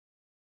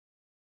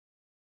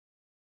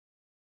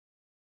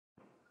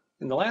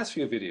In the last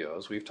few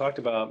videos, we've talked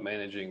about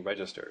managing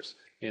registers.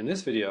 In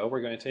this video,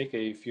 we're going to take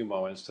a few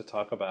moments to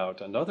talk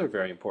about another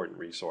very important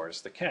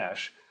resource, the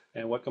cache,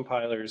 and what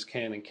compilers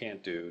can and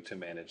can't do to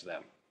manage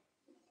them.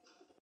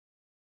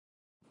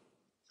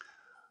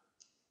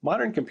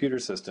 Modern computer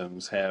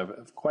systems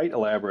have quite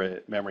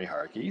elaborate memory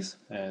hierarchies,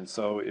 and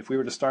so if we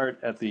were to start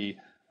at the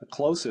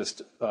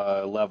closest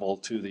level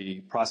to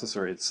the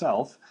processor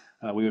itself,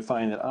 we would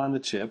find that on the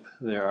chip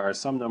there are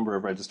some number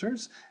of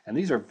registers, and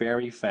these are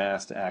very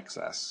fast to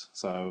access.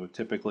 So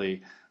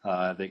typically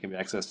they can be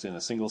accessed in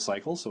a single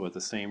cycle, so at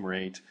the same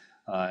rate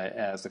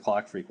as the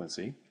clock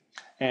frequency.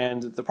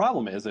 And the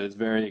problem is that it's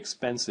very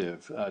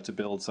expensive to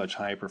build such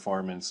high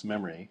performance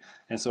memory,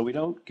 and so we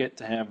don't get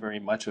to have very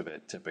much of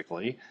it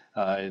typically.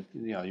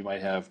 You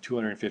might have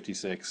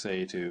 256,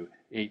 say, to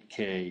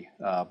 8K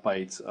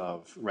bytes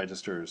of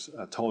registers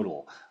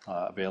total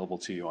available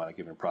to you on a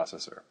given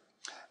processor.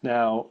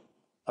 Now,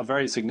 a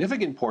very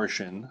significant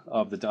portion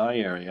of the die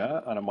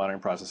area on a modern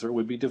processor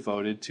would be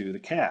devoted to the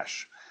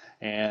cache.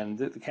 And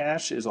the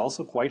cache is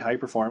also quite high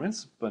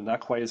performance, but not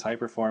quite as high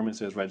performance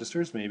as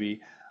registers.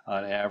 Maybe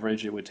on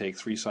average it would take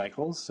 3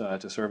 cycles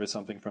to service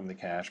something from the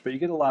cache, but you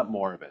get a lot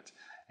more of it.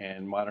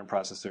 And modern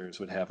processors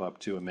would have up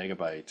to 1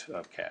 megabyte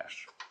of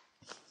cache.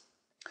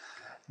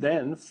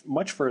 Then,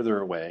 much further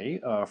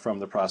away from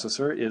the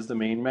processor is the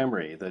main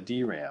memory, the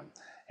DRAM.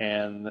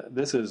 And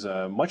this is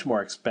much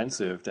more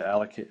expensive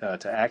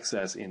to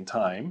access in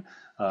time.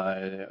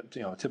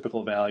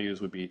 Typical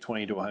values would be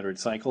 20 to 100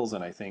 cycles,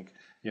 and I think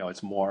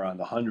it's more on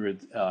the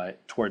 100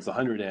 towards the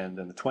 100 end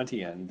than the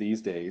 20 end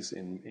these days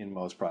in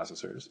most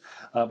processors.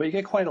 But you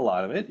get quite a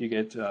lot of it. You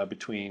get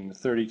between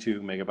 32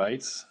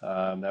 megabytes.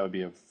 That would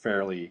be a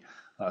fairly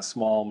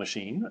small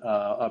machine,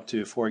 up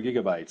to 4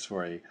 gigabytes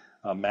for a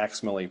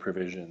maximally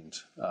provisioned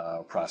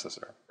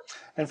processor.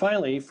 And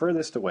finally,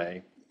 furthest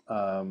away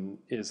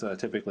is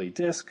typically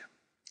disk,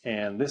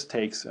 and this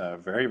takes a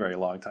very, very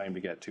long time to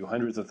get to,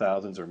 hundreds of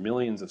thousands or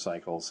millions of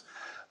cycles,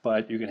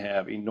 but you can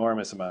have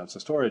enormous amounts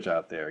of storage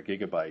out there,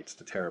 gigabytes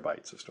to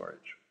terabytes of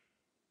storage.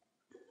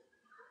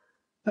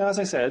 Now, as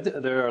I said,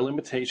 there are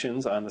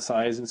limitations on the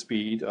size and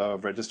speed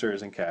of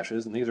registers and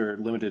caches, and these are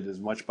limited as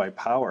much by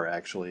power,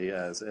 actually,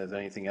 as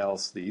anything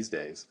else these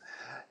days.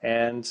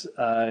 And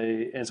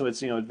so it's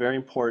very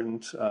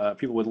important.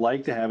 People would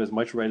like to have as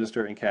much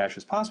register and cache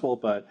as possible,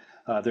 but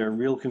there are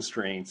real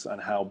constraints on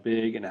how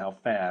big and how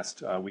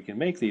fast we can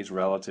make these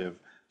relative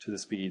to the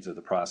speeds of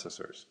the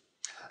processors.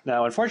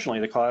 Now,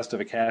 unfortunately, the cost of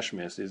a cache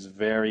miss is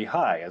very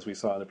high, as we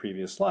saw in the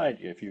previous slide.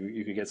 If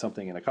you could get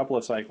something in a couple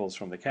of cycles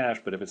from the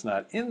cache, but if it's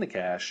not in the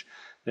cache,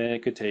 then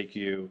it could take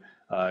you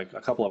a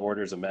couple of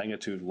orders of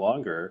magnitude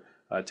longer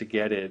to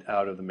get it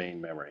out of the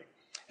main memory.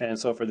 And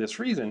so for this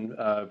reason,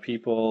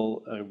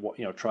 people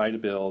try to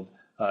build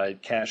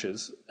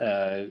caches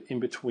in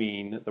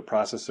between the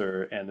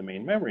processor and the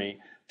main memory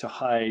to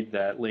hide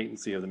that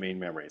latency of the main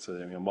memory, so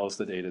that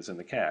most of the data is in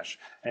the cache.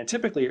 And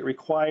typically it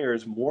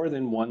requires more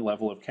than one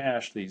level of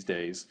cache these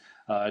days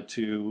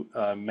to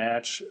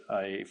match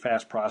a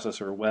fast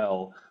processor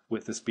well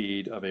with the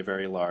speed of a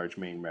very large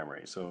main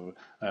memory. So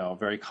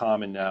very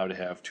common now to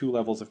have 2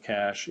 levels of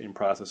cache in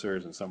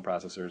processors, and some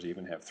processors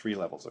even have 3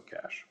 levels of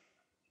cache.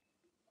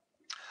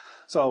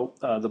 So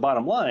the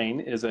bottom line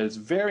is that it's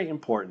very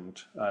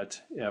important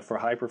for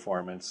high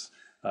performance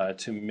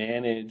to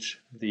manage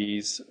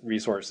these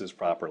resources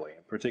properly,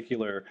 in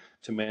particular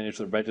to manage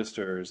the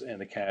registers and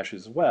the cache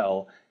as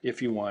well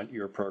if you want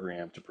your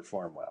program to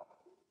perform well.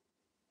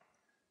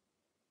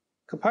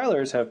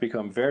 Compilers have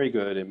become very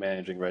good at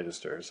managing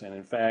registers, and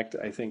in fact,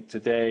 I think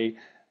today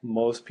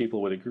most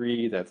people would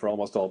agree that for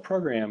almost all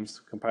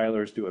programs,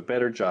 compilers do a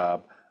better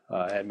job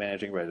at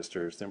managing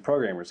registers than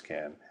programmers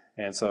can.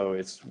 And so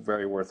it's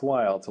very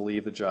worthwhile to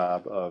leave the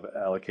job of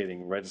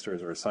allocating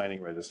registers or assigning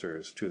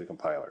registers to the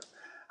compiler.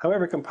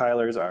 However,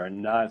 compilers are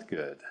not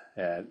good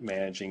at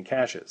managing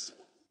caches.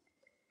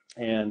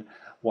 And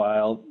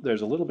while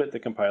there's a little bit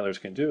that compilers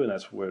can do, and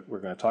that's what we're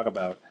going to talk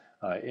about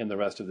in the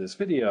rest of this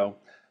video,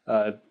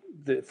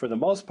 for the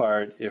most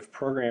part, if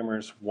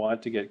programmers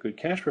want to get good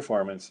cache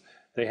performance,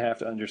 they have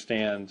to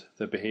understand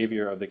the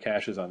behavior of the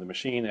caches on the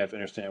machine. They have to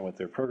understand what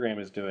their program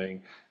is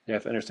doing. They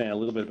have to understand a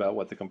little bit about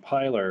what the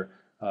compiler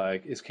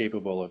is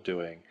capable of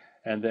doing.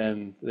 And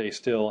then they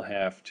still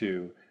have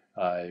to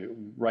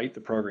write the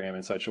program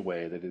in such a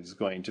way that it is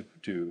going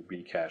to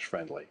be cache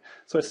friendly.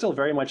 So it's still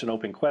very much an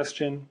open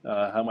question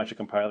how much a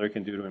compiler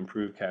can do to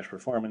improve cache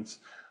performance,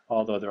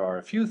 although there are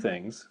a few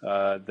things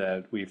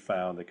that we've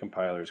found that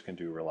compilers can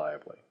do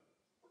reliably.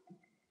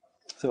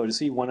 So to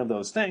see one of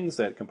those things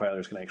that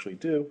compilers can actually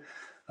do,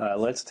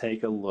 let's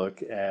take a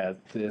look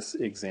at this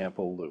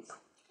example loop.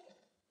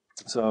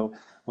 So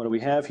what do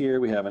we have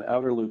here? We have an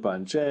outer loop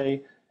on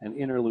J, an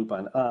inner loop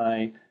on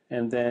I,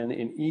 and then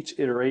in each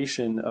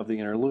iteration of the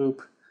inner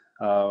loop,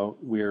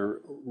 we're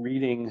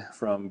reading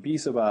from B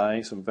sub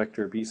I, some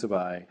vector B sub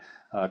I,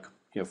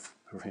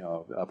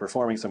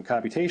 performing some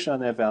computation on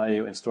that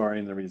value and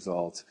storing the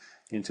result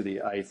into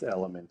the ith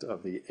element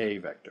of the A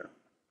vector.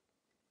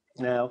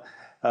 Now,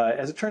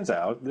 as it turns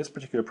out, this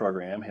particular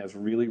program has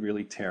really,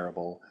 really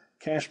terrible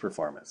cache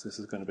performance. This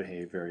is going to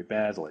behave very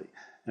badly.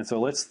 And so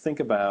let's think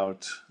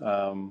about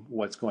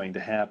what's going to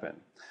happen.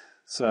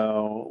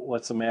 So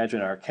let's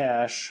imagine our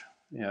cache,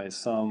 is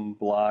some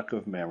block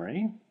of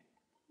memory.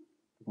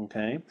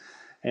 Okay,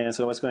 and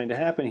so what's going to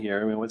happen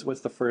here? I mean,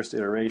 what's the first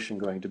iteration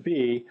going to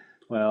be?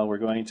 Well, we're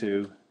going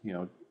to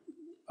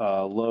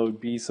load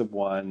b sub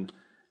 1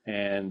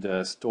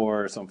 and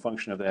store some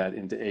function of that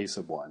into a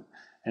sub 1.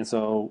 And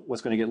so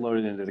what's going to get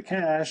loaded into the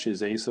cache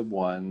is a sub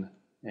 1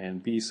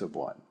 and b sub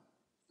 1.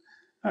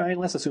 All right,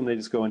 let's assume they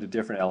just go into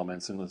different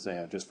elements, and let's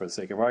say, just for the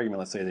sake of argument,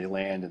 let's say they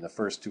land in the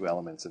first two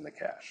elements in the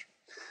cache.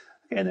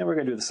 Okay, and then we're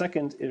going to do the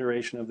second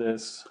iteration of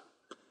this,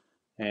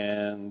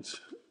 and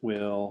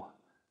we'll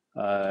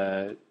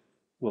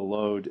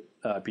load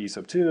b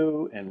sub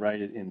 2 and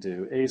write it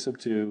into a sub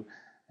 2,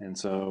 and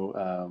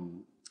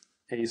so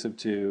a sub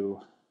 2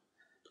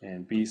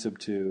 and b sub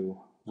 2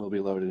 will be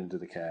loaded into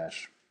the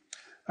cache.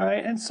 All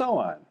right, and so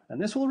on. And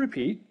this will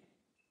repeat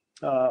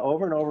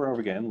over and over and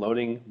over again,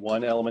 loading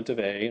one element of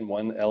A and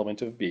one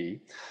element of B.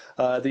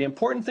 The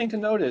important thing to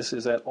notice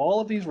is that all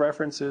of these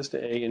references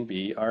to A and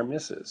B are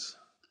misses.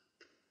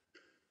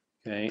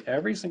 Okay,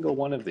 every single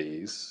one of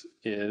these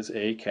is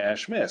a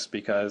cache miss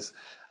because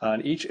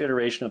on each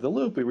iteration of the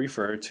loop we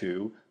refer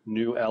to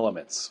new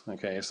elements.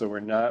 Okay, so we're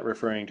not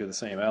referring to the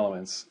same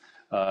elements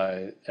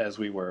as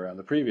we were on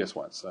the previous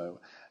one. So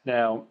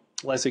now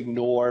let's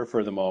ignore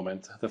for the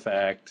moment the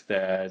fact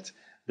that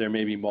there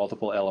may be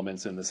multiple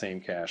elements in the same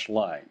cache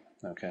line.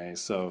 Okay,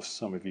 so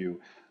some of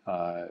you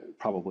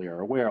probably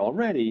are aware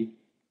already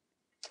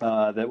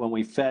that when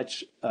we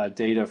fetch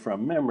data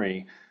from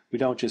memory, we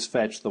don't just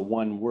fetch the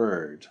one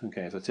word.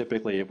 Okay, so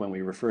typically when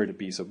we refer to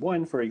b sub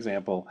 1, for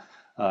example,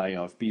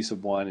 if b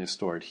sub 1 is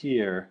stored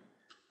here,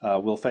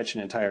 we'll fetch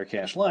an entire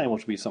cache line,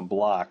 which will be some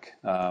block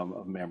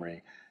of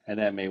memory, and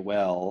that may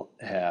well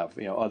have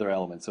other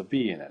elements of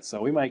B in it.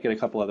 So we might get a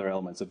couple other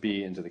elements of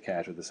B into the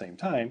cache at the same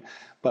time,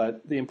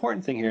 but the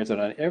important thing here is that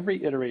on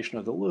every iteration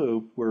of the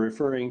loop, we're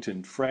referring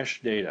to fresh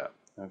data.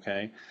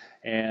 Okay,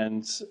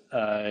 and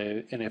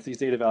if these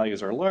data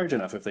values are large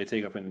enough, if they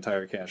take up an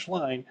entire cache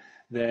line,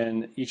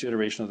 then each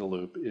iteration of the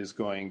loop is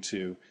going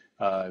to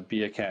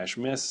be a cache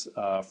miss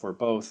for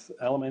both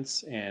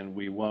elements, and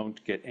we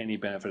won't get any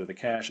benefit of the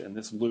cache, and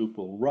this loop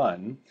will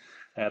run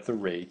at the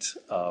rate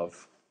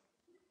of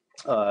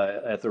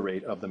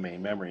the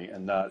main memory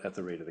and not at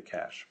the rate of the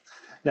cache.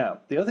 Now,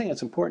 the other thing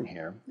that's important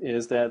here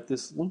is that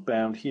this loop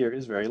bound here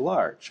is very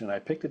large, and I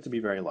picked it to be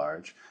very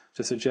large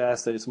to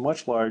suggest that it's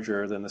much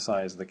larger than the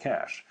size of the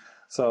cache.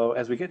 So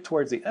as we get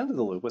towards the end of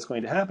the loop, what's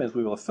going to happen is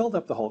we will have filled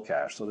up the whole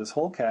cache. So this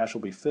whole cache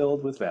will be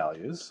filled with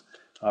values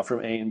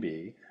from A and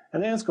B,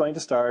 and then it's going to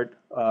start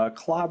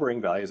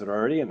clobbering values that are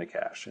already in the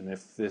cache. And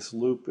if this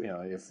loop,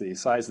 if the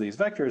size of these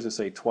vectors is,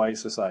 say,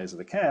 twice the size of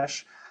the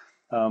cache,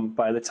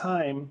 by the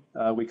time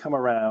we come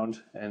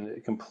around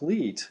and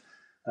complete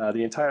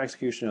the entire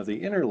execution of the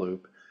inner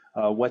loop,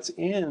 what's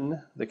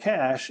in the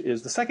cache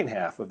is the second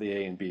half of the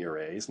A and B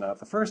arrays, not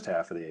the first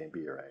half of the A and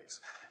B arrays.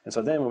 And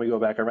so then when we go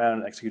back around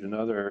and execute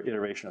another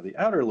iteration of the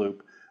outer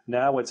loop,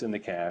 now what's in the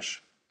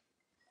cache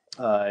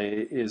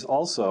is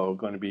also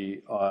going to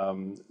be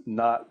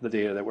not the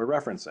data that we're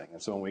referencing.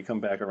 And so when we come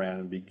back around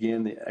and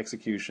begin the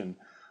execution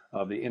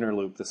of the inner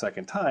loop the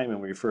second time,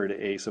 and we refer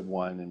to a sub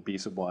 1 and b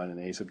sub 1 and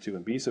a sub 2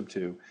 and b sub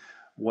 2,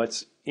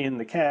 what's in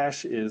the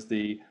cache is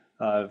the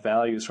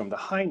values from the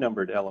high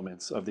numbered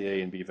elements of the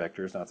A and B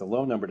vectors, not the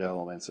low numbered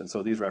elements, and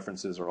so these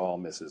references are all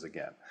misses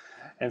again.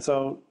 And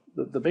so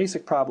the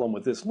basic problem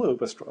with this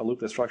loop, a loop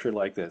that's structured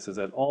like this, is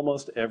that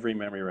almost every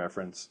memory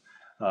reference,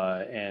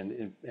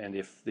 and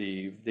if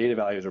the data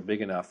values are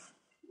big enough,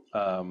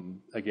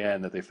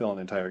 again, that they fill an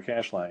entire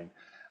cache line,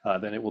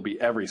 then it will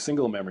be every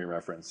single memory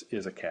reference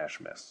is a cache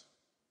miss.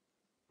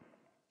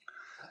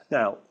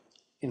 Now,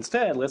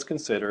 instead, let's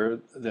consider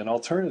an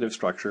alternative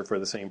structure for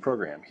the same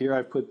program. Here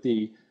I've put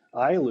the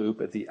I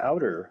loop at the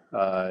outer,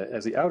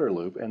 as the outer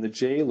loop, and the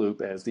J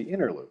loop as the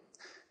inner loop.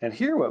 And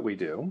here what we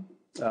do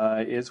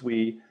is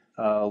we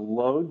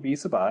load B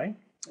sub I,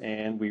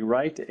 and we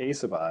write to A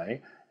sub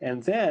I,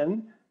 and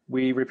then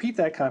we repeat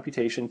that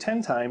computation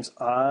 10 times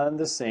on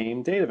the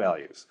same data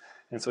values.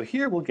 And so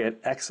here we'll get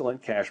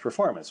excellent cache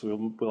performance.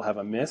 We'll have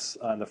a miss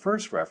on the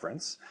first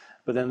reference,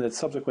 but then the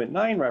subsequent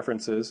 9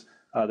 references,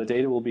 the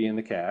data will be in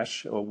the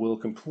cache. We'll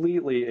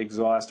completely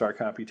exhaust our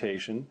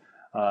computation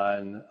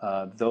on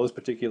those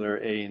particular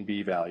A and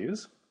B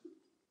values.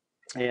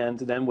 And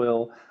then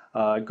we'll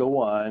go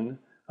on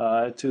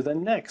to the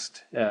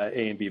next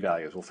A and B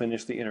values. We'll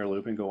finish the inner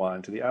loop and go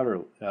on to the outer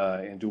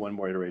and do one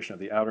more iteration of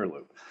the outer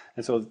loop.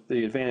 And so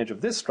the advantage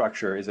of this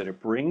structure is that it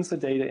brings the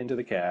data into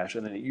the cache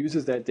and then it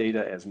uses that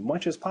data as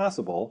much as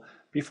possible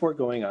before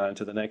going on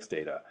to the next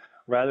data,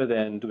 rather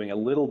than doing a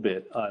little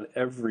bit on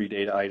every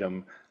data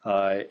item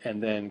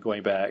and then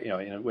going back,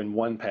 in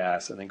one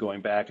pass, and then going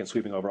back and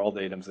sweeping over all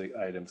the items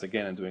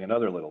again and doing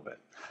another little bit.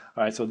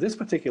 All right, so this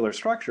particular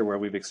structure where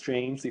we've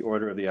exchanged the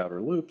order of the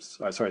outer loops,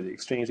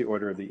 exchanged the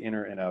order of the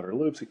inner and outer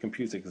loops, it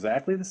computes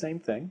exactly the same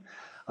thing.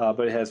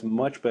 but it has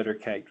much better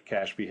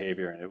cache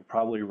behavior, and it will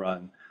probably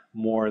run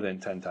more than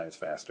 10 times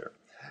faster.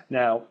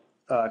 Now,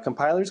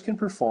 compilers can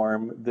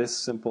perform this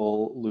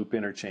simple loop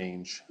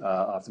interchange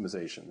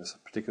optimization. This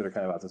particular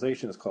kind of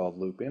optimization is called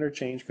loop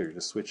interchange because you're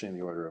just switching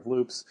the order of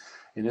loops.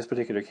 In this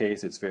particular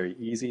case, it's very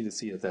easy to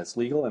see that that's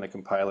legal, and a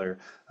compiler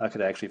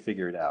could actually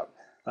figure it out.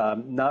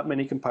 Not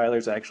many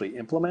compilers actually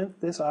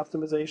implement this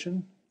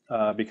optimization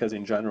because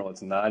in general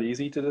it's not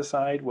easy to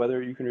decide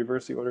whether you can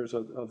reverse the orders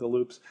of the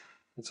loops.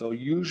 And so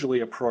usually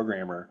a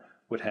programmer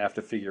would have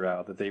to figure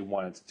out that they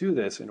wanted to do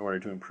this in order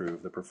to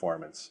improve the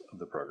performance of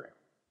the program.